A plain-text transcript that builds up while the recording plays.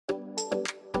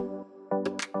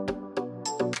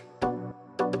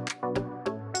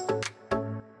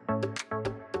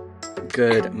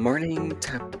Good morning,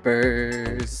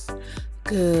 tappers.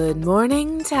 Good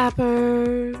morning,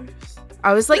 tappers. I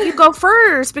always let you go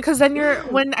first because then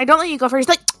when I don't let you go first,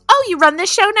 like, oh, you run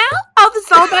this show now? Oh, this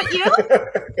is all about you?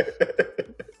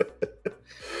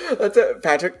 That's it.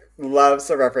 Patrick loves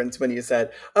the reference when you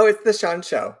said, oh, it's the Sean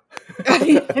show.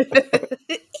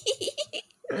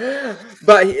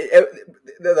 But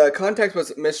the context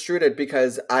was mistreated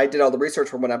because I did all the research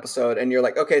for one episode and you're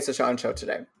like, okay, it's the Sean show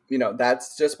today. You know,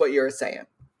 that's just what you're saying.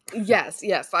 Yes.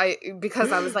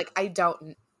 Because I was like, I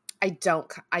don't have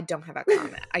that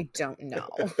comment. I don't know.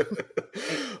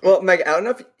 Well, Meg, I don't know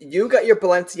if you got your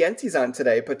Balenciennes on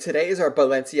today, but today is our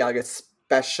Balenciaga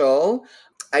special.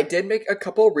 I did make a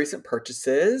couple recent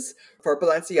purchases for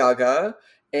Balenciaga,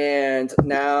 and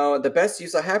now the best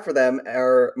use I have for them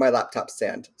are my laptop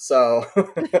stand. So,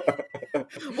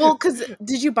 well, because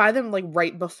did you buy them like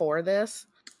right before this?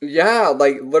 Yeah,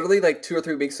 like literally like 2 or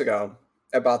 3 weeks ago,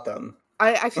 I bought them.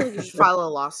 I feel like you should file a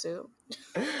lawsuit.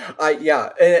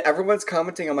 Yeah, and everyone's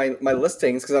commenting on my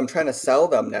listings because I'm trying to sell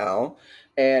them now,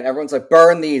 and everyone's like,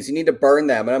 burn these, you need to burn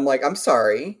them. And I'm like, I'm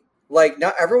sorry. Like,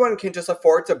 not everyone can just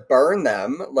afford to burn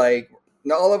them. Like,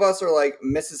 not all of us are like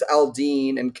Mrs.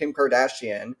 Aldean and Kim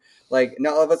Kardashian. Like,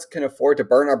 not all of us can afford to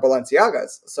burn our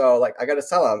Balenciagas. So, like, I got to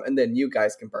sell them, and then you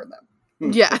guys can burn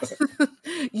them. Yes.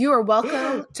 You are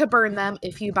welcome to burn them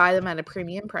if you buy them at a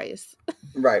premium price.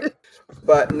 Right.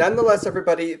 But nonetheless,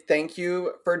 everybody, thank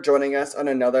you for joining us on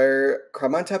another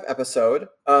Crime on Tap episode.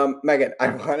 Megan, I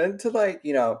wanted to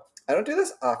I don't do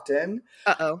this often.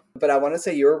 Uh-oh. But I want to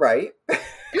say you were right.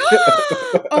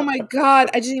 Oh my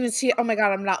God. I didn't even see it. Oh my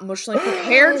God. I'm not emotionally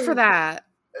prepared for that.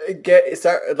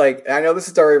 I know this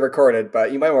is already recorded,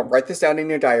 but you might want to write this down in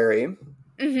your diary.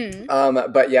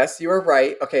 Mm-hmm. But yes, you were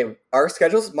right. Okay, our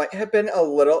schedules might have been a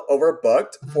little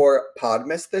overbooked for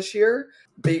Podmas this year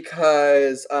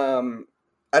because I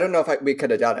don't know if we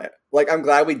could have done it. Like, I'm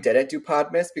glad we didn't do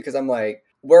Podmas because I'm like,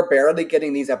 we're barely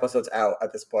getting these episodes out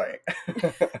at this point.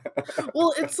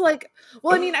 Well, it's like,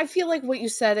 I mean, I feel like what you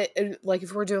said, like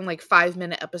if we're doing like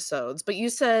 5-minute episodes, but you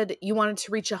said you wanted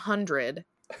to reach 100.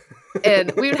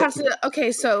 And we would have to,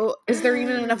 okay, so is there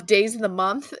even enough days in the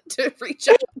month to reach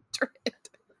 100?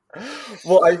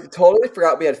 Well, I totally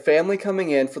forgot we had family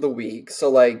coming in for the week. So,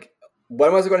 like,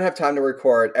 when was I going to have time to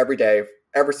record every day,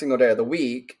 every single day of the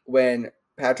week when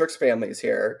Patrick's family is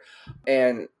here?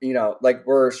 And,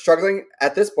 we're struggling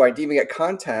at this point to even get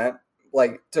content,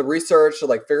 like, to research, to,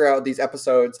 like, figure out these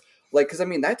episodes. Like, because, I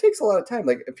mean, that takes a lot of time.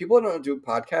 Like, if people don't do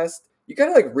podcasts, you got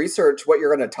to, like, research what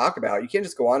you're going to talk about. You can't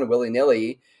just go on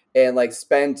willy-nilly and, like,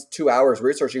 spend 2 hours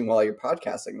researching while you're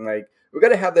podcasting. Like, we got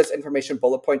to have this information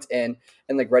bullet points in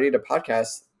and like ready to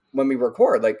podcast when we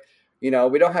record. Like, we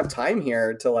don't have time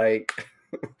here to like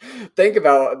think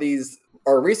about these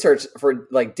or research for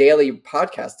like daily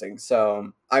podcasting.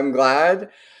 So I'm glad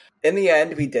in the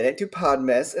end we didn't do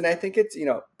Podmas. And I think it's,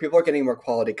 people are getting more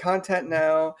quality content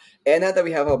now. And now that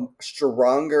we have a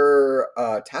stronger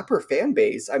Tapper fan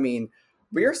base, I mean,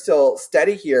 we are still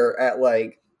steady here at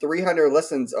like 300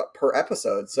 listens per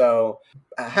episode. So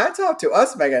hats off to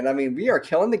us, Megan. I mean, we are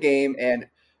killing the game, and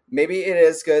maybe it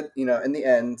is good, in the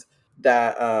end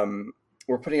that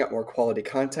we're putting out more quality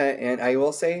content. And I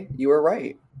will say you were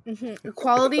right. Mm-hmm.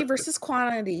 Quality versus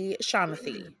quantity,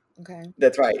 Shaunathy. Okay.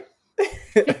 That's right.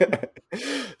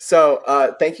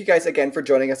 So thank you guys again for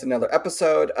joining us in another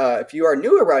episode. If you are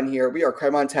new around here, we are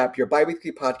Crime on Tap, your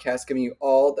bi-weekly podcast giving you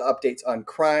all the updates on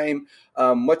crime,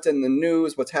 what's in the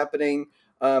news, what's happening.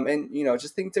 And,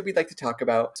 just things that we'd like to talk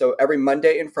about. So every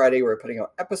Monday and Friday, we're putting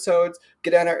out episodes.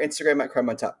 Get on our Instagram at Crime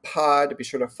on Tap Pod. Be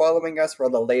sure to following us for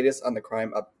all the latest on the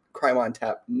Crime on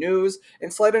Tap news.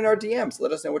 And slide in our DMs.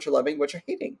 Let us know what you're loving, what you're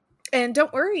hating. And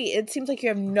don't worry, it seems like you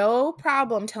have no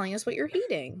problem telling us what you're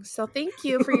hating. So thank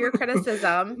you for your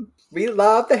criticism. We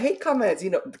love the hate comments.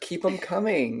 Keep them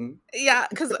coming. Yeah,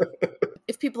 because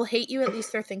if people hate you, at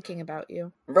least they're thinking about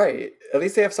you. Right. At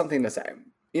least they have something to say.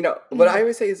 What I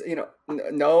always say is,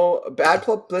 no bad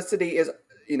publicity is,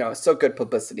 still good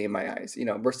publicity in my eyes.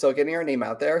 We're still getting our name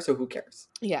out there, so who cares?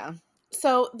 Yeah.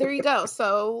 So there you go.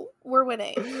 So we're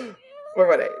winning. We're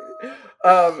winning.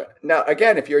 Now,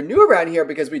 again, if you're new around here,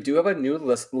 because we do have a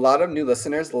lot of new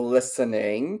listeners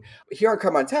listening here on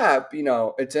Crime on Tap,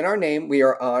 it's in our name. We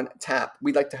are on tap.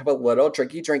 We'd like to have a little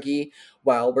drinky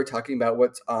while we're talking about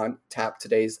what's on tap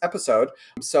today's episode.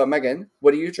 So, Megan,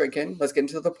 what are you drinking? Let's get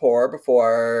into the pour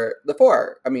before the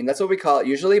four. I mean, that's what we call it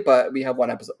usually, but we have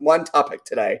one topic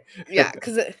today. Yeah,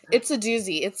 because it's a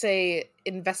doozy. It's a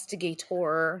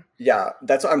investigator. Yeah,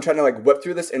 that's what I'm trying to like whip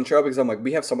through this intro because I'm like,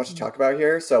 we have so much to talk about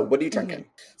here. So, what are you drinking?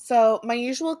 So, my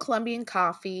usual Colombian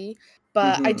coffee.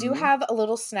 But I do have a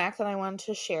little snack that I wanted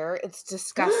to share. It's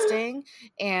disgusting,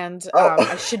 and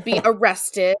I should be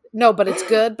arrested. No, but it's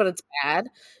good, but it's bad.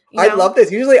 I love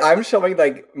this. Usually I'm showing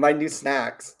like my new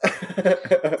snacks.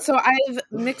 So I've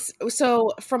mixed.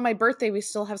 So from my birthday, we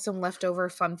still have some leftover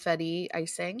funfetti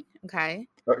icing. Okay.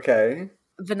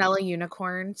 Vanilla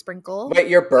unicorn sprinkle. Wait,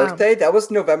 your birthday? That was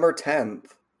November 10th.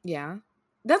 Yeah.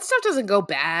 That stuff doesn't go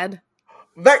bad.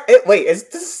 Wait, it's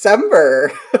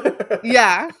December.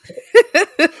 Yeah.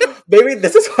 Maybe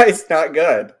this is why it's not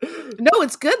good. No,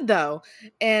 it's good though.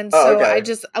 And so I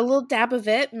just, a little dab of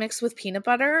it mixed with peanut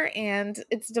butter and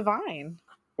it's divine.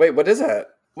 Wait, what is it?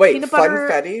 Wait,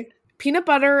 funfetti? Peanut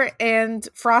butter and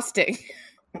frosting.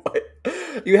 What?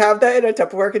 You have that in a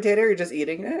Tupperware container? You're just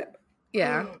eating it?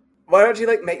 Yeah. Why don't you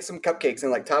like make some cupcakes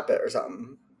and like top it or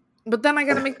something? But then I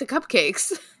gotta make the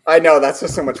cupcakes. I know, that's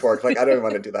just so much work. Like, I don't even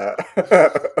want to do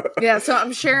that. Yeah, so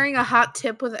I'm sharing a hot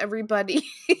tip with everybody.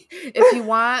 If you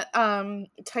want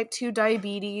type 2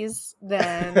 diabetes,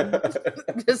 then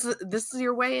this is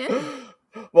your way in.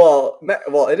 Well,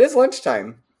 it is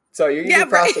lunchtime, so you're eating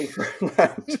frosting for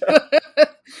lunch.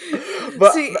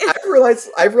 But see,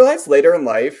 I've realized later in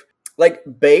life, like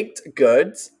baked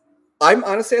goods, I'm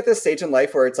honestly at this stage in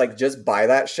life where it's like, just buy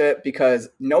that shit because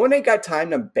no one ain't got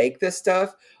time to bake this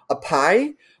stuff. A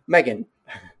pie? Megan,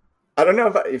 I don't know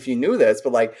if you knew this,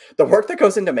 but like the work that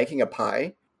goes into making a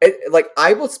pie, like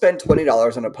I will spend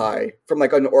 $20 on a pie from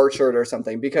like an orchard or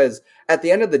something because at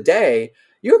the end of the day,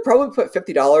 you would probably put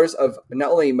 $50 of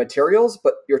not only materials,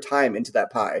 but your time into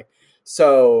that pie.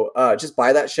 So just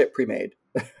buy that shit pre-made.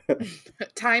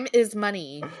 Time is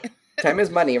money. Time is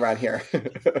money around here.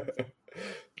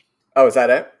 Oh, is that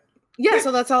it? Yeah,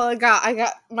 so that's all I got. I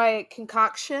got my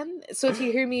concoction. So if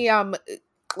you hear me,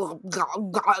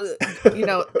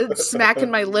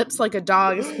 smacking my lips like a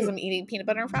dog, it's because I'm eating peanut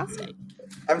butter and frosting.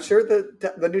 I'm sure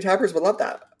the new tappers would love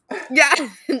that. Yeah,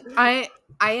 I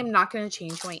am not going to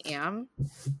change who I am.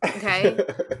 Okay,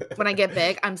 when I get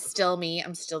big, I'm still me.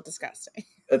 I'm still disgusting.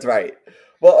 That's right.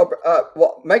 Well,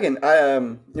 Megan,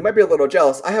 you might be a little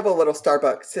jealous. I have a little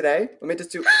Starbucks today. Let me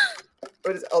just do.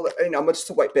 I'm just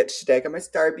a white bitch today. I got my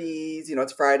Starbies.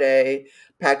 It's Friday.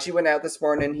 Patchy went out this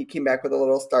morning. He came back with a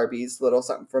little Starbies, little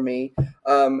something for me.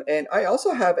 And I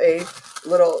also have a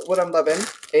little, what I'm loving,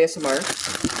 ASMR.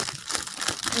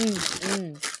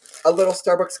 A little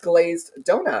Starbucks glazed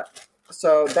donut.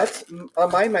 So that's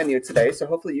on my menu today. So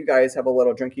hopefully you guys have a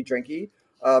little drinky.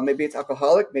 Maybe it's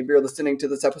alcoholic. Maybe you're listening to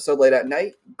this episode late at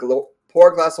night.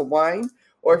 Pour a glass of wine.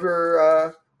 Or if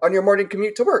you're on your morning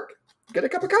commute to work, get a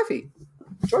cup of coffee.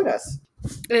 Join us.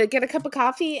 Get a cup of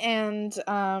coffee and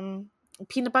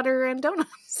peanut butter and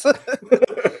donuts.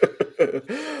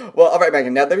 Well, all right,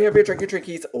 Megan, now that we have your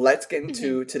drinkies, let's get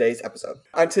into today's episode.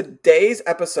 On today's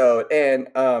episode, and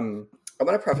I'm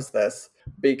going to preface this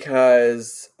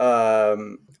because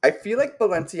I feel like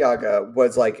Balenciaga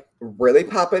was like really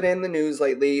popping in the news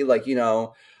lately. Like,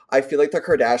 I feel like the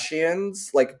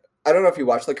Kardashians, like, I don't know if you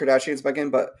watched the Kardashians,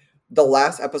 Megan, but the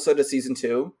last episode of season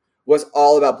 2 was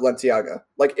all about Balenciaga.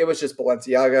 Like, it was just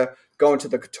Balenciaga going to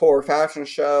the couture fashion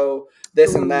show,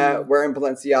 this and that, wearing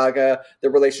Balenciaga.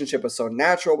 The relationship was so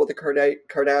natural with the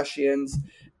Kardashians.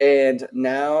 And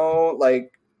now,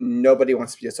 like, nobody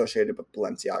wants to be associated with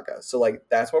Balenciaga. So, like,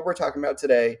 that's what we're talking about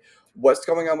today. What's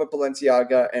going on with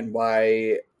Balenciaga and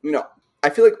why, I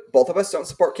feel like both of us don't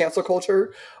support cancel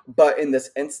culture. But in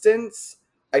this instance,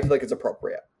 I feel like it's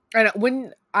appropriate. I know.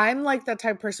 When I'm like that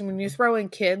type of person, when you throw in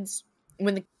kids,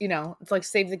 when it's like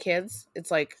save the kids, it's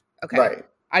like, okay, right.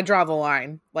 I draw the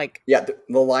line. Like, yeah,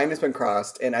 the line has been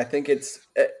crossed, and I think it's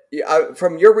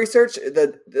from your research,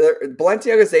 the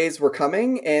Balenciaga's days were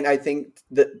coming, and I think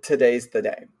that today's the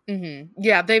day. Mm-hmm.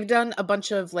 Yeah, they've done a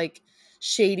bunch of like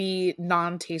shady,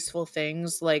 non-tasteful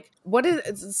things. Like,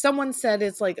 someone said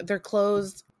it's like their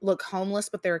clothes look homeless,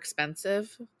 but they're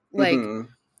expensive. Like. Mm-hmm.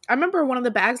 I remember one of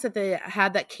the bags that they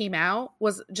had that came out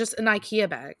was just an IKEA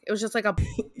bag. It was just like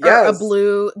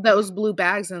those blue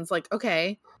bags. And it's like,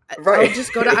 okay, right. I'll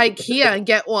just go to IKEA and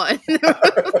get one.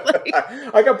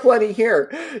 I got plenty here.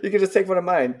 You can just take one of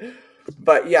mine.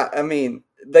 But yeah, I mean,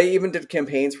 they even did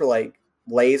campaigns for like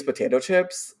Lay's potato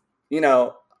chips.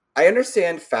 I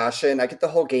understand fashion. I get the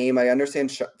whole game. I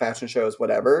understand fashion shows,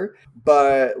 whatever.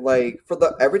 But like for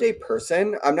the everyday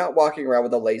person, I'm not walking around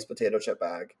with a Lay's potato chip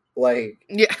bag. Like,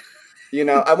 yeah. You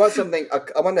know, I want something,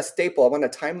 I want a staple, I want a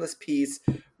timeless piece,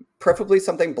 preferably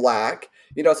something black,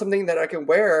 you know, something that I can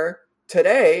wear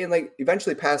today and like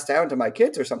eventually pass down to my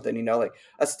kids or something, you know, like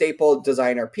a staple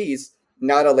designer piece,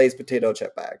 not a Lay's potato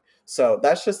chip bag. So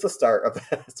that's just the start of that.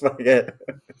 That's what I get.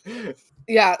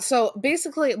 Yeah, so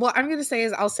basically, what I'm going to say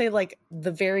is I'll say like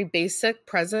the very basic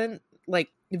present, like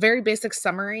very basic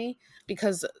summary,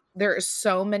 because there are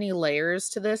so many layers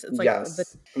to this. It's like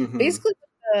Yes. Mm-hmm. basically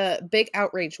what the big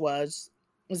outrage was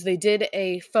they did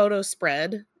a photo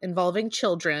spread involving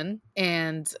children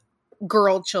and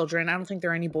girl children. I don't think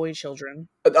there are any boy children.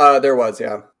 There was,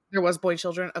 yeah. There was boy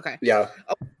children. Okay. Yeah.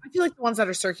 Oh, I feel like the ones that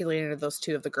are circulating are those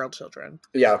two of the girl children.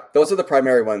 Yeah. Those are the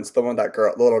primary ones. The one that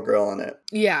girl, the little girl on it.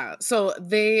 Yeah. So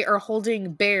they are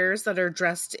holding bears that are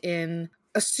dressed in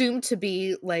assumed to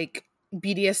be like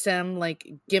BDSM, like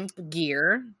gimp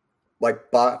gear.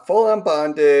 Like full on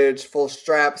bondage, full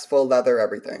straps, full leather,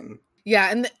 everything.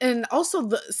 Yeah, and also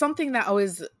something that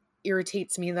always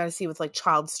irritates me that I see with like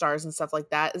child stars and stuff like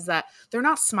that is that they're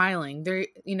not smiling. They're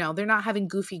they're not having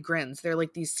goofy grins. They're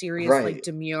like these serious like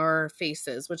demure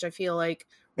faces, which I feel like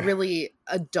really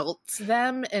adults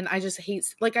them. And I just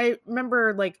hate, like, I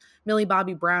remember like Millie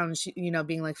Bobby Brown, she,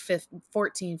 being like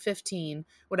 14, 15,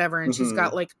 whatever, and she's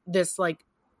got like this like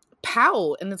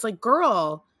pout, and it's like,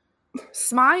 girl,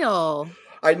 smile.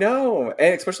 I know,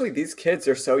 and especially these kids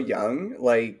are so young,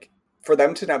 like for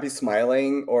them to not be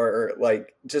smiling or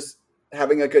like just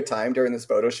having a good time during this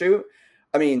photo shoot.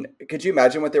 I mean, could you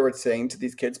imagine what they were saying to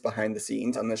these kids behind the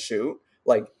scenes on the shoot?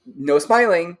 Like, no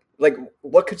smiling. Like,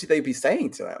 what could they be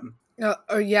saying to them?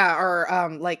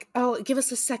 Or like, oh, give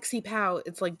us a sexy pout.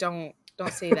 It's like, don't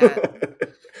say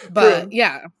that. But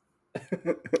yeah,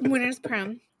 winner's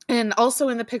prom. And also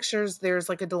in the pictures, there's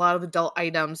like a lot of adult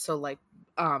items. So like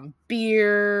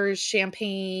beer,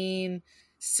 champagne,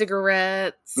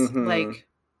 cigarettes, like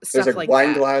stuff there's like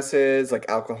wine that. glasses, like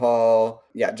alcohol.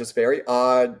 Yeah, just very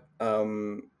odd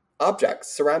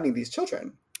objects surrounding these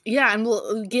children. Yeah, and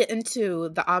we'll get into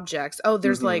the objects. Oh,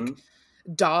 there's like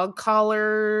dog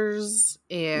collars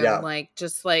and like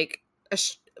just like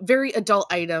very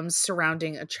adult items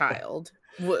surrounding a child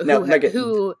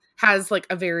who has like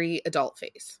a very adult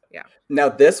face. Yeah. Now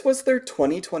this was their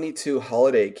 2022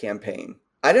 holiday campaign.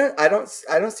 I don't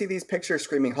see these pictures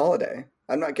screaming holiday.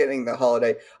 I'm not getting the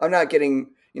holiday. I'm not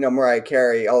getting, Mariah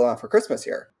Carey All Along for Christmas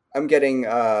here. I'm getting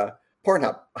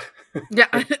Pornhub. Yeah,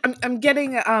 I'm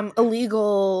getting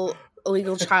illegal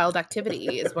child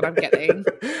activity is what I'm getting.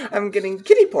 I'm getting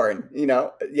kiddie porn,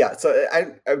 Yeah, so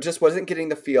I just wasn't getting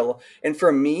the feel. And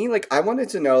for me, like, I wanted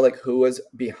to know, like, who was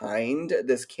behind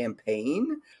this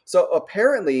campaign. So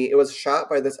apparently it was shot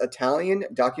by this Italian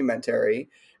documentary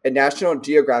and National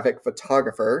Geographic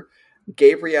photographer,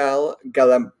 Gabriele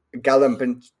Galimberti.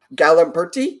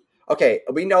 Okay,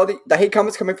 we know the hate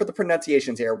comments coming for the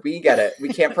pronunciations here. We get it. We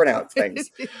can't pronounce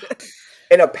things.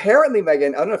 And apparently,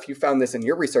 Megan, I don't know if you found this in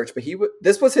your research, but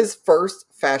this was his first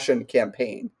fashion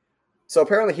campaign. So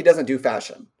apparently he doesn't do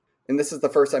fashion. And this is the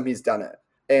first time he's done it.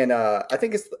 And I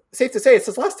think it's safe to say it's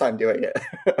his last time doing it.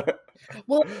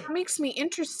 Well, it makes me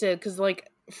interested because, like,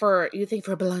 for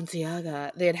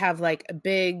Balenciaga, they'd have, like, a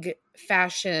big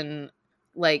fashion,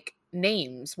 like,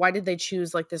 names. Why did they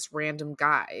choose, like, this random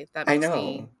guy? That makes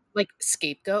me, like,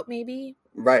 scapegoat, maybe?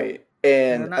 Right.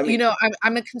 And I mean,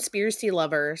 I'm a conspiracy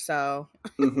lover, so.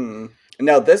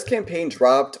 Now, this campaign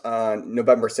dropped on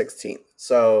November 16th.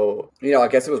 So, I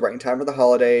guess it was right in time for the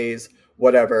holidays,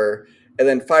 whatever. And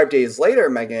then 5 days later,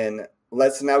 Megan,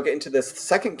 let's now get into this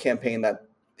second campaign that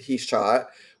he shot,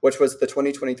 which was the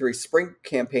 2023 spring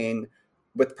campaign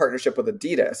with partnership with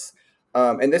Adidas.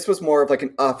 And this was more of like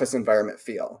an office environment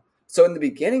feel. So in the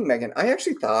beginning, Megan, I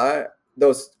actually thought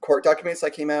those court documents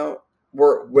that came out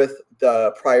were with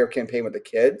the prior campaign with the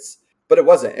kids, but it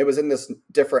wasn't. It was in this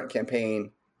different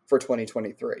campaign for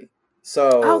 2023.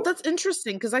 So that's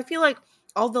interesting because I feel like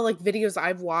all the like videos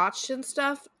I've watched and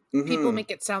stuff, people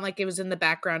make it sound like it was in the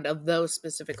background of those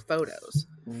specific photos.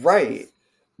 Right.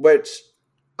 Which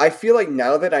I feel like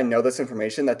now that I know this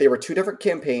information, that they were two different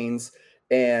campaigns.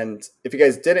 And if you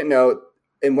guys didn't know,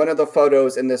 in one of the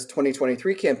photos in this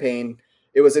 2023 campaign,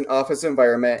 it was an office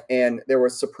environment, and there were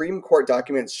Supreme Court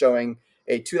documents showing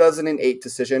a 2008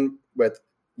 decision with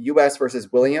U.S.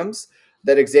 versus Williams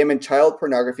that examined child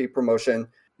pornography promotion,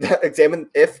 that examined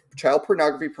if child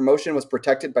pornography promotion was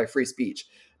protected by free speech.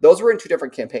 Those were in two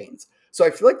different campaigns. So I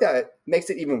feel like that makes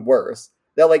it even worse.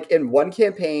 That like in one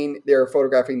campaign, they're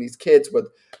photographing these kids with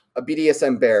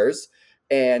BDSM bears,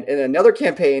 and in another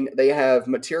campaign, they have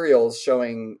materials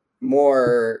showing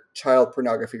more child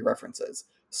pornography references.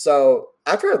 So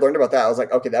after I learned about that, I was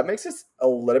like, okay, that makes this a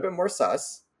little bit more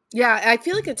sus. Yeah, I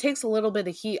feel like it takes a little bit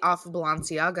of heat off of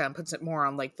Balenciaga and puts it more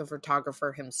on like the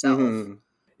photographer himself. Mm-hmm.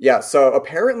 Yeah, so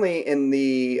apparently in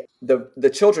the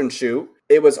children's shoot,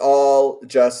 it was all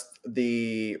just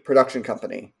the production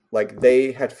company. Like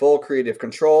they had full creative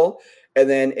control. And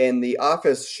then in the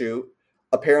office shoot,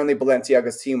 apparently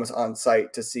Balenciaga's team was on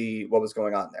site to see what was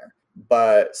going on there.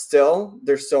 But still,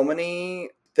 there's so many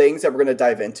things that we're going to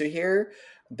dive into here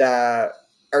that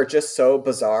are just so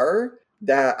bizarre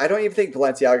that I don't even think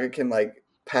Balenciaga can like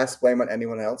pass blame on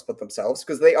anyone else but themselves,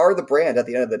 because they are the brand at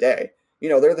the end of the day. You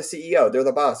know, they're the CEO, they're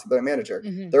the boss, they're the manager.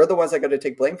 Mm-hmm. They're the ones that got to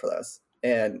take blame for this.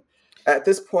 And at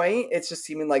this point, it's just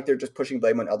seeming like they're just pushing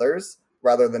blame on others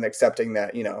rather than accepting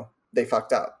that, you know, they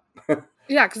fucked up.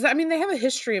 Yeah, because I mean, they have a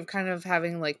history of kind of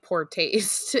having like poor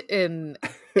taste in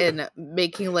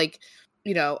making like,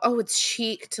 you know, oh, it's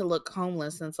chic to look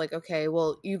homeless, and it's like, okay,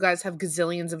 well, you guys have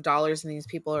gazillions of dollars, and these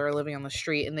people are living on the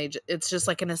street, and it's just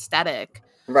like an aesthetic,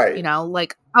 Right. you know,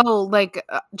 like, oh, like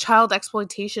child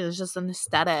exploitation is just an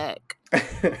aesthetic,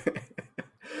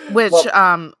 which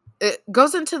Well, it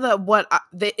goes into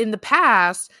in the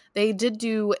past they did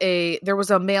there was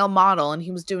a male model and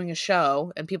he was doing a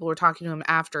show and people were talking to him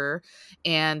after,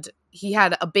 and he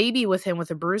had a baby with him with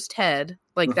a bruised head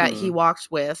like that he mhm. walked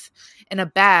with, and a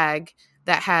bag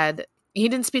that had, he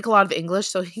didn't speak a lot of English,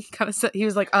 so he kind of said, he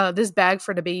was like, this bag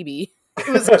for the baby. It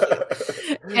was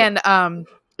cute. And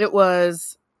it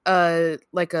was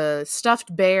like a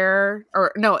stuffed bear,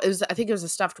 or no, I think it was a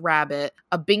stuffed rabbit,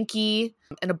 a binky,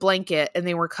 and a blanket, and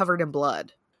they were covered in blood.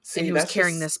 And See, he was that's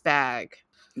carrying just, this bag.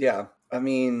 yeah. I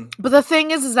mean, But the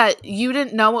thing is that you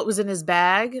didn't know what was in his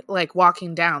bag, like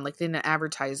walking down, like they didn't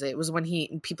advertise it. It was when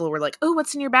people were like, "Oh,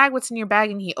 what's in your bag? What's in your bag?"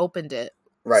 And he opened it.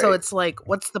 So right. it's like,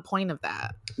 what's the point of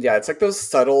that? Yeah, it's like those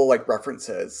subtle like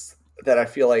references that I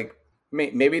feel like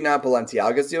maybe not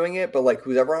Balenciaga's doing it, but like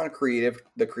whoever on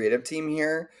the creative team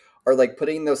here are like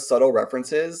putting those subtle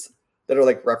references that are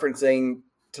like referencing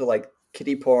to like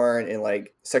kiddie porn and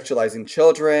like sexualizing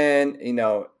children. You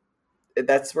know,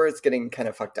 that's where it's getting kind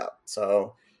of fucked up.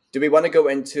 So, do we want to go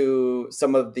into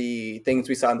some of the things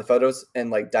we saw in the photos and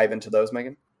like dive into those,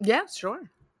 Megan? Yeah, sure.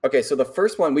 Okay, so the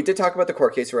first one, we did talk about the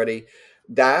court case already.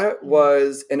 That Mhm.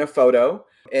 was in a photo.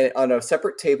 And on a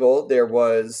separate table, there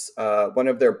was one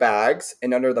of their bags.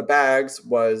 And under the bags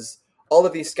was all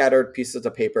of these scattered pieces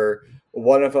of paper.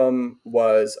 One of them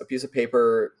was a piece of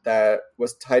paper that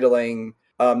was titling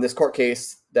this court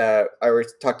case that I already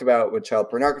talked about with child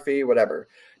pornography, whatever.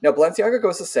 Now, Balenciaga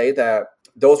goes to say that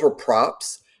those were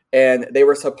props and they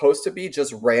were supposed to be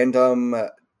just random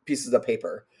pieces of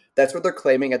paper. That's what they're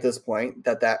claiming at this point,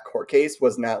 that court case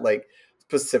was not like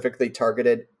specifically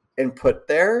targeted and put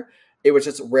there. It was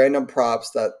just random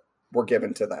props that were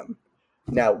given to them.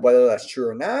 Now, whether that's true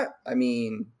or not, I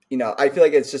mean, you know, I feel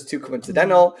like it's just too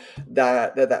coincidental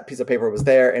that piece of paper was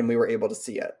there and we were able to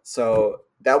see it. So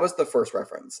that was the first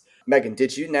reference. Megan,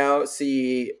 did you now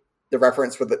see the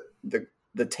reference for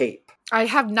the tape? I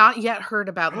have not yet heard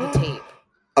about the tape.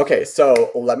 Okay,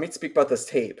 so let me speak about this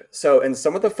tape. So in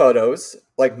some of the photos,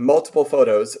 like multiple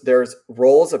photos, there's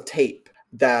rolls of tape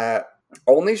that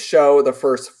only show the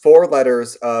first four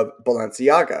letters of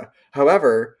Balenciaga.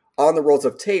 However, on the rolls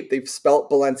of tape, they've spelt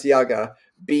Balenciaga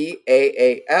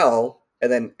Baal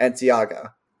and then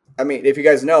Enciaga. I mean, if you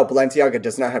guys know, Balenciaga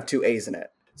does not have two A's in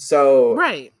it. So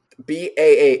Right.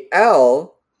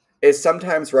 Baal is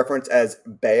sometimes referenced as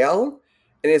Baal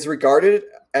and is regarded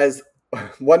as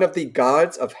one of the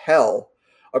gods of hell,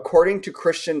 according to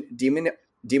Christian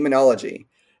demonology.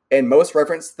 And most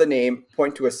reference to the name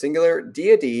point to a singular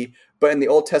deity, but in the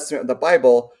Old Testament of the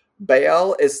Bible,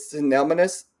 Baal is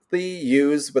synonymously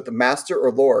used with the master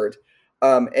or lord,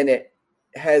 and it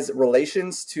has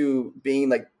relations to being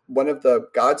like one of the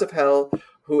gods of hell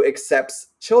who accepts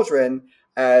children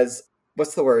as,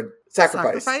 what's the word?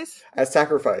 Sacrifice? As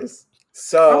sacrifice.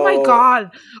 Oh my So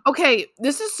god. Okay,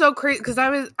 this is so crazy because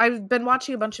I've been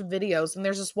watching a bunch of videos and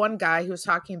there's this one guy who was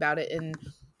talking about it, and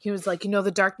he was like, you know,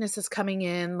 the darkness is coming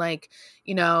in, like,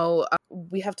 you know,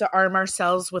 we have to arm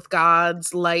ourselves with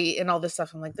God's light and all this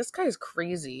stuff. I'm like, this guy is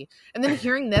crazy. And then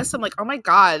hearing this, I'm like, oh my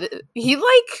god, he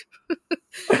like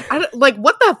like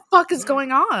what the fuck is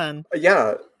going on?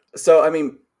 yeah. So I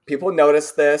mean, people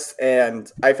noticed this,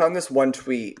 and I found this one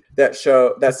tweet that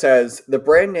says the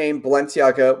brand name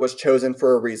Balenciaga was chosen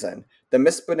for a reason. The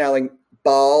misspelling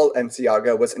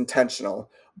Balenciaga was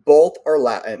intentional. Both are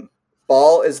Latin.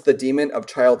 Baal is the demon of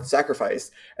child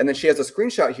sacrifice, and then she has a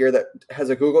screenshot here that has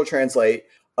a Google Translate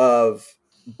of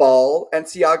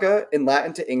Balenciaga in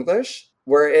Latin to English,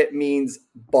 where it means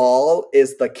Baal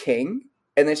is the king.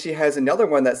 And then she has another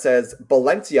one that says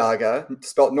Balenciaga,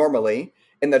 spelled normally,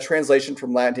 and the translation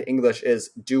from Latin to English is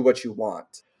 "do what you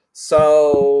want."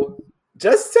 So,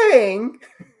 just saying,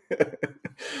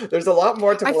 there's a lot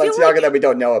more to Balenciaga that we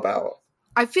don't know about.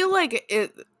 I feel like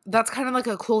that's kind of like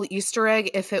a cool Easter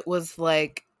egg if it was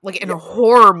like in a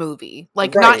horror movie,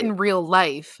 like not in real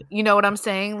life. You know what I'm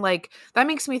saying? Like that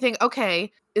makes me think,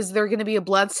 okay, is there going to be a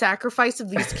blood sacrifice of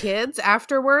these kids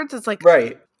afterwards? It's like,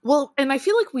 right. Well, and I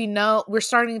feel like we're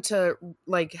starting to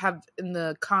like have in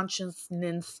the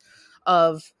consciousness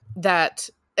of that,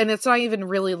 and it's not even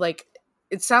really like,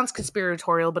 it sounds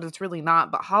conspiratorial, but it's really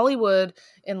not. But Hollywood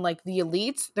and like the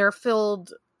elites, they're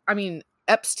filled, I mean,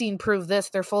 Epstein proved this,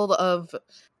 they're full of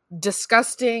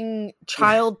disgusting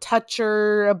child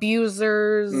toucher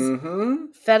abusers,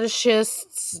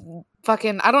 fetishists,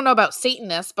 fucking, I don't know about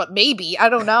Satanists, but maybe, I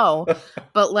don't know.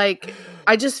 But like,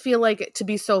 I just feel like to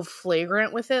be so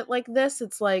flagrant with it like this,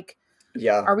 it's like,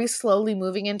 are we slowly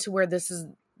moving into where this is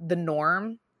the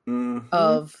norm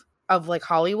of like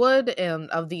Hollywood and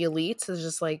of the elites? Is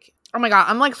just like, oh my God,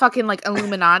 I'm like fucking like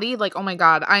Illuminati. Like, oh my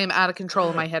God, I am out of control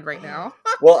in my head right now.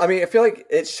 Well, I mean, I feel like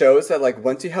it shows that like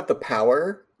once you have the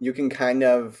power, you can kind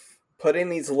of put in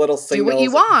these little signals. Do what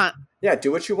you want. Yeah,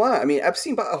 do what you want. I mean,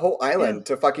 Epstein bought a whole island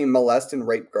to fucking molest and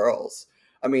rape girls.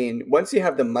 I mean, once you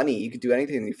have the money, you could do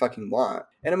anything you fucking want.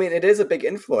 And I mean, it is a big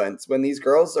influence when these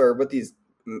girls are with these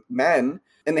men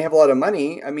and they have a lot of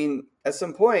money. I mean, at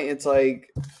some point, it's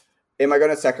like, am I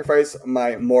going to sacrifice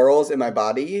my morals and my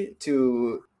body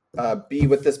to be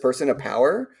with this person of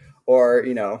power? Or,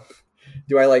 you know,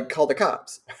 do I like call the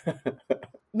cops?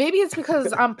 Maybe it's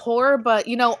because I'm poor, but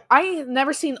you know, I ain't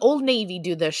never seen Old Navy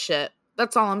do this shit.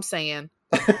 That's all I'm saying.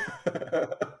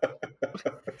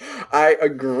 I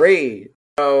agree.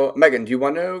 So, Megan, do you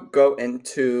want to go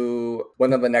into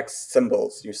one of the next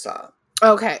symbols you saw?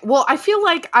 Okay. Well, I feel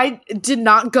like I did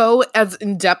not go as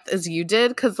in depth as you did,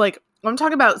 because like when I'm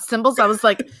talking about symbols, I was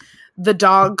like the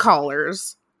dog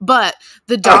collars. But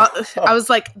the dog, I was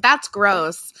like, that's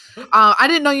gross. I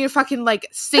didn't know you're fucking like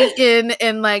Satan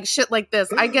and like shit like this.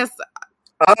 I guess.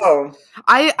 Oh.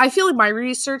 I feel like my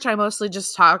research, I mostly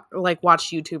just watch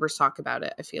YouTubers talk about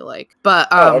it, I feel like.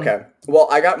 But okay. Well,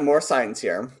 I got more signs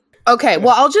here. Okay,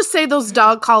 well, I'll just say those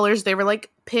dog collars, they were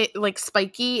like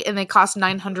spiky and they cost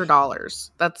 $900.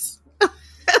 That's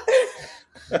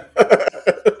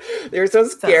They're so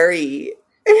scary.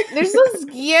 They're so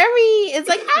scary. It's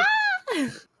like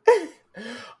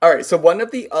All right, so one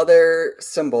of the other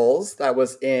symbols that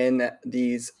was in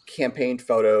these campaign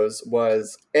photos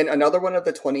was in another one of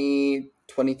the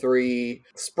 2023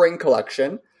 spring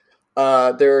collection.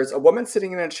 There's a woman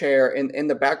sitting in a chair, and in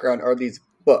the background are these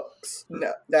books.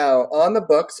 Now, on the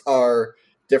books are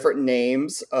different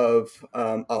names of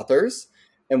authors,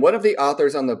 and one of the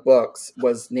authors on the books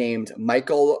was named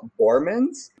Michael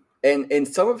Bormans. And in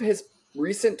some of his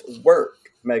recent work,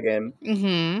 Megan,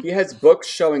 he has books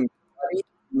showing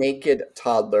naked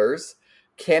toddlers,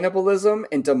 cannibalism,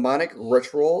 and demonic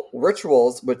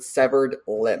rituals with severed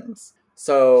limbs.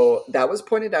 So that was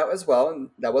pointed out as well, and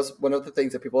that was one of the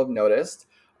things that people have noticed,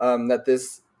 that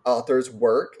this author's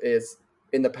work is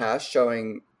in the past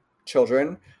showing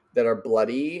children that are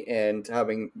bloody and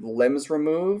having limbs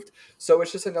removed. So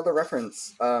it's just another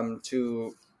reference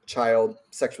to child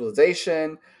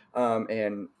sexualization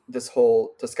and this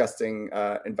whole disgusting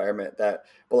environment that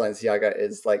Balenciaga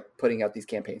is like putting out these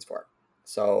campaigns for.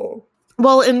 So,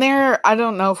 well, in there, I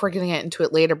don't know if we're going to get into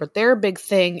it later, but their big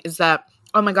thing is that,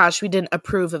 oh my gosh, we didn't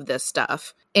approve of this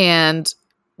stuff. And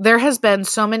there has been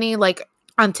so many, like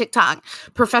on TikTok,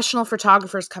 professional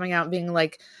photographers coming out being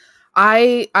like,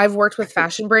 I've worked with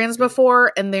fashion brands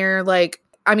before, and they're like,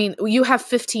 I mean, you have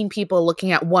 15 people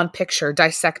looking at one picture,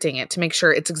 dissecting it to make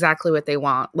sure it's exactly what they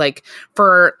want. Like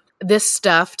for this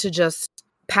stuff to just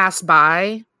pass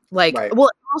by, like, right. Well,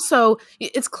 also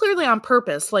it's clearly on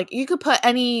purpose. Like you could put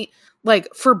any,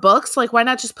 like for books, like why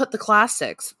not just put the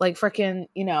classics, like freaking,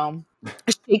 you know,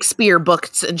 Shakespeare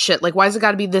books and shit. Like why is it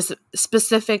got to be this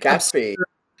specific Gatsby?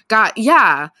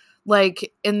 Yeah,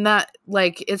 like in that,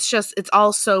 like it's just, it's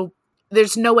all so,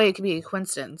 there's no way it could be a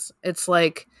coincidence. It's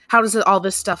like, how does all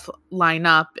this stuff line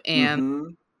up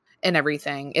and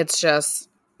everything? It's just,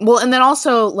 well, and then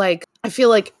also like I feel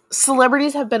like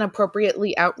celebrities have been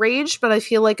appropriately outraged, but I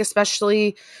feel like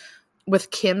especially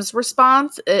with Kim's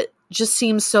response, it just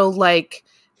seems so like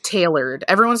tailored.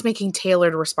 Everyone's making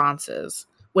tailored responses,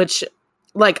 which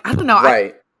like, I don't know.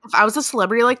 Right. If I was a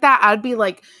celebrity like that, I'd be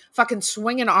like fucking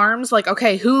swinging arms. Like,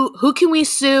 okay, who can we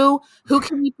sue?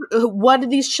 What do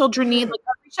these children need? Like,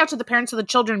 I'd reach out to the parents of the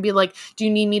children and be like, do you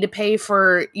need me to pay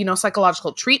for, you know,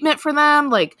 psychological treatment for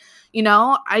them? Like, you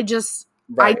know, I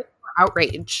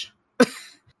outrage.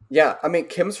 Yeah, I mean,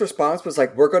 Kim's response was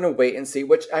like, we're going to wait and see,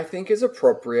 which I think is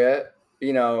appropriate.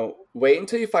 You know, wait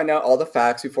until you find out all the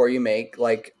facts before you make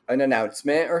like an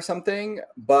announcement or something.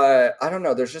 But I don't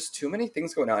know. There's just too many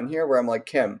things going on here where I'm like,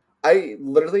 Kim, I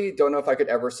literally don't know if I could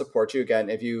ever support you again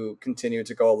if you continue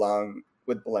to go along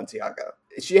with Balenciaga.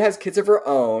 She has kids of her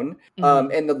own.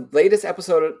 And the latest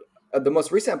episode, the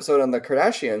most recent episode on the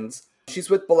Kardashians, she's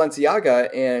with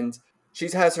Balenciaga and she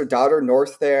has her daughter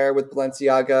North there with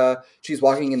Balenciaga. She's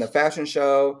walking in the fashion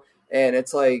show. And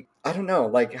it's like, I don't know,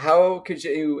 like, how could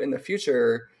you in the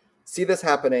future see this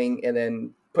happening and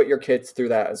then put your kids through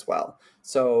that as well?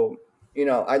 So, you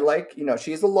know, I like, you know,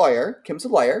 she's a lawyer. Kim's a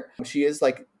lawyer. She is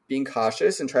like being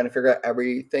cautious and trying to figure out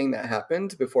everything that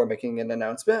happened before making an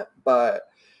announcement. But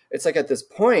it's like at this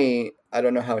point, I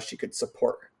don't know how she could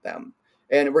support them.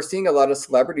 And we're seeing a lot of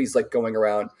celebrities like going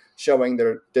around showing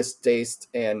their distaste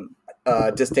and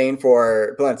disdain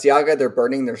for Balenciaga. They're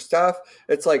burning their stuff.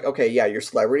 It's like, okay, yeah, you're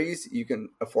celebrities, you can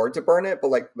afford to burn it,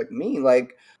 but like me,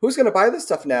 like who's gonna buy this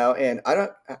stuff now? And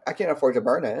I can't afford to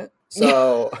burn it.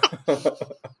 So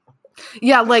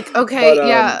yeah, like okay, but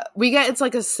yeah, we get it's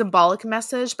like a symbolic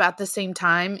message, but at the same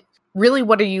time, really,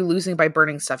 what are you losing by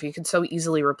burning stuff? You could so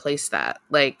easily replace that.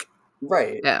 Like,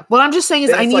 right. yeah. What I'm just saying is,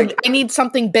 And it's like I need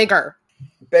something bigger.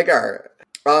 bigger.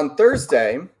 On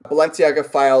Thursday, Balenciaga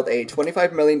filed a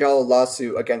 $25 million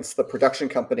lawsuit against the production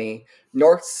company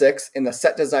North Six and the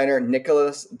set designer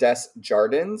Nicolas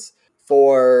Desjardins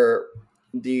for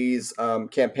these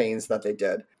campaigns that they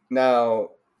did. Now,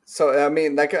 so I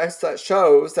mean, that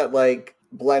shows that like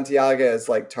Balenciaga is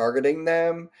like targeting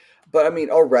them, but I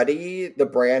mean, already the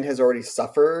brand has already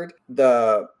suffered.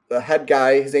 The head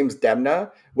guy, his name's Demna,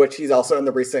 which he's also in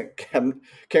the recent Kim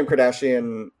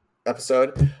Kardashian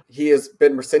episode. He has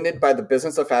been rescinded by the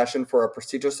Business of Fashion for a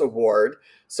prestigious award,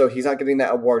 so he's not getting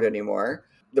that award anymore.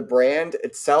 The brand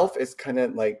itself is kind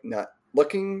of like not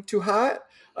looking too hot.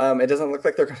 It doesn't look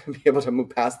like they're going to be able to move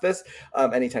past this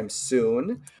anytime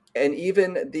soon. And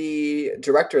even the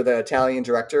director, the Italian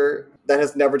director that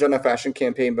has never done a fashion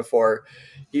campaign before,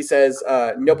 he says,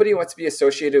 nobody wants to be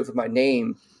associated with my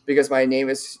name because my name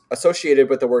is associated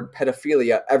with the word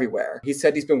pedophilia everywhere. He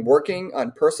said he's been working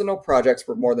on personal projects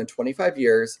for more than 25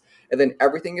 years, and then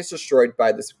everything is destroyed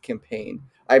by this campaign.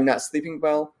 I'm not sleeping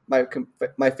well.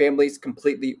 My family's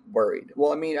completely worried.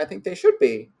 Well, I mean, I think they should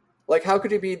be. Like, how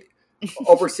could you be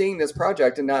overseeing this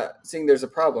project and not seeing there's a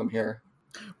problem here?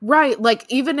 Right. Like,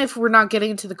 even if we're not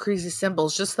getting into the crazy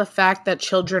symbols, just the fact that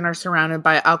children are surrounded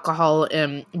by alcohol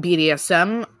and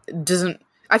BDSM doesn't,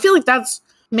 I feel like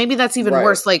maybe that's even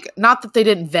worse. Like, not that they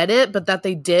didn't vet it, but that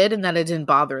they did and that it didn't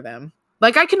bother them.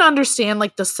 Like, I can understand,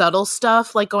 like, the subtle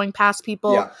stuff, like, going past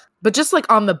people. Yeah. But just,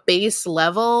 like, on the base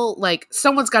level, like,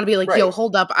 someone's got to be like, yo,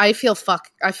 hold up. I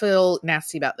feel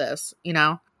nasty about this, you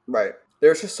know? Right.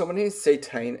 There's just so many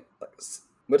satanic...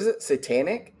 What is it?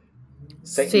 Satanic?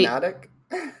 Satanic?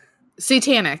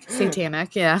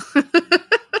 Satanic, yeah.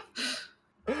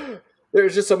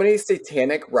 There's just so many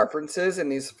satanic references in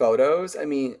these photos. I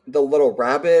mean, the little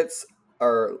rabbits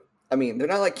are, I mean, they're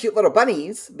not like cute little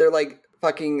bunnies. They're like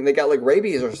fucking, they got like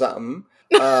rabies or something.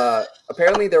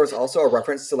 Apparently there was also a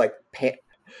reference to like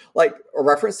a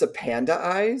reference to panda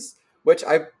eyes, which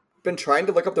I've been trying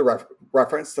to look up the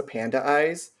reference to panda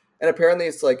eyes. And apparently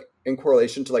it's like in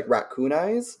correlation to like raccoon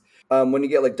eyes. When you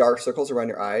get like dark circles around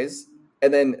your eyes.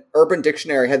 And then Urban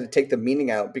Dictionary had to take the meaning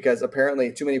out because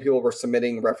apparently too many people were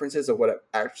submitting references of what it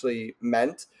actually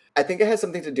meant. I think it has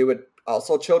something to do with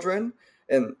also children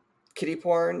and kiddie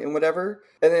porn and whatever.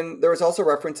 And then there was also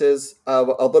references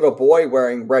of a little boy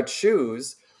wearing red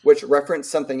shoes, which referenced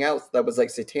something else that was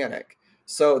like satanic.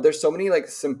 So there's so many like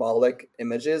symbolic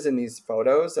images in these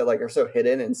photos that like are so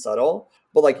hidden and subtle.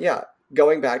 But like, yeah,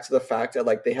 going back to the fact that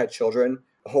like they had children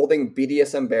holding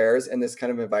BDSM bears in this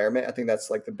kind of environment, I think that's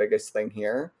like the biggest thing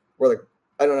here. Where like,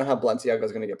 I don't know how Balenciaga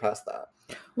is going to get past that.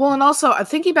 Well, and also I'm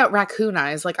thinking about raccoon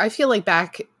eyes. Like I feel like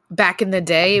back in the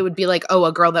day, it would be like, oh,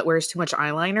 a girl that wears too much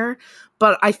eyeliner.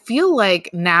 But I feel like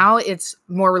now it's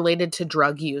more related to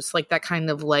drug use, like that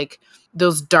kind of like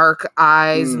those dark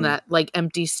eyes and that like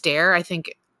empty stare. I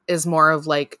think is more of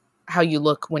like how you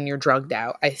look when you're drugged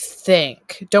out. I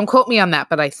think. Don't quote me on that,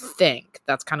 but I think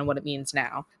that's kind of what it means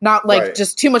now. Not like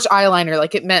just too much eyeliner,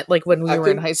 like it meant like when we were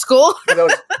in high school.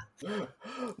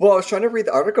 Well, I was trying to read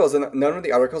the articles, and none of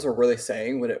the articles were really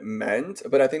saying what it meant,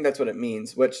 but I think that's what it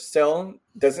means, which still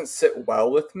doesn't sit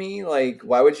well with me. Like,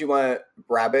 why would you want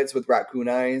rabbits with raccoon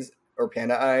eyes or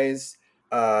panda eyes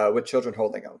with children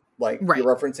holding them? Like,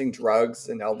 you're referencing drugs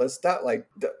and all this stuff. Like,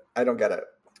 I don't get it.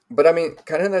 But I mean,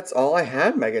 kind of that's all I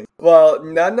had, Megan. Well,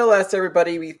 nonetheless,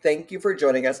 everybody, we thank you for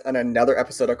joining us on another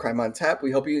episode of Crime on Tap.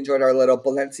 We hope you enjoyed our little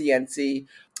Balenciennes.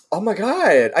 Oh my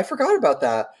God, I forgot about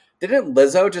that. Didn't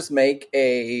Lizzo just make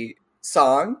a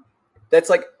song that's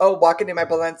like, oh, walking in my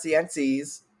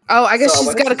Balenciennes? Oh, I guess So I she's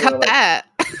wonder if got to she's gonna, cut that.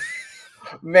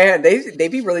 Man, they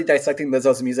be really dissecting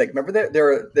Lizzo's music. Remember that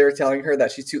they were telling her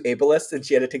that she's too ableist and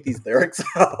she had to take these lyrics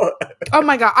out. Oh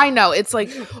my God, I know. It's like,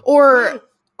 or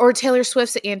Taylor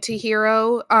Swift's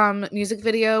Anti-Hero music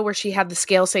video where she had the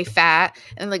scale say fat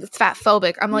and like it's fat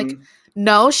phobic. I'm like,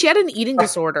 no, she had an eating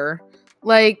disorder.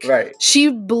 Like, Right.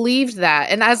 she believed that.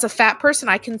 And as a fat person,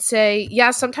 I can say,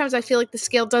 yeah, sometimes I feel like the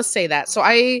scale does say that. So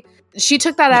she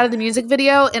took that out of the music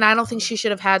video, and I don't think she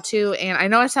should have had to. And I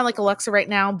know I sound like Alexa right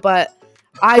now, but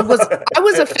I was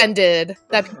offended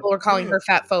that people were calling her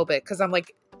fat phobic because I'm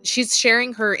like, she's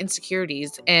sharing her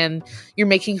insecurities and you're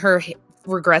making her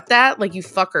regret that. Like, you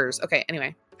fuckers. Okay,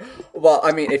 anyway. Well,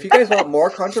 I mean, if you guys want more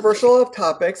controversial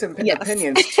topics and Yes.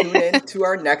 opinions, tune in to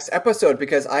our next episode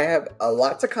because I have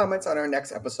lots of comments on our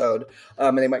next episode,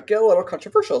 and they might get a little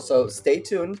controversial. So stay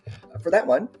tuned for that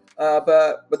one.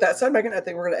 But with that said, Megan, I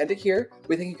think we're going to end it here.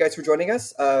 We thank you guys for joining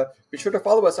us. Be sure to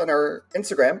follow us on our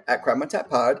Instagram at Crime on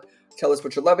Tap Pod. Tell us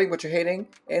what you're loving, what you're hating,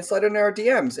 and slide in our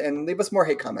DMs and leave us more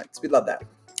hate comments. We'd love that.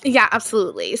 Yeah,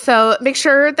 absolutely. So make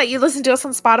sure that you listen to us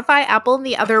on Spotify, Apple, and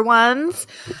the other ones.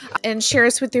 And share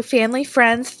us with your family,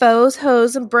 friends, foes,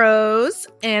 hoes, and bros.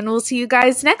 And we'll see you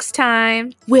guys next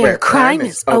time. Where crime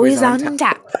is always on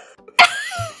tap.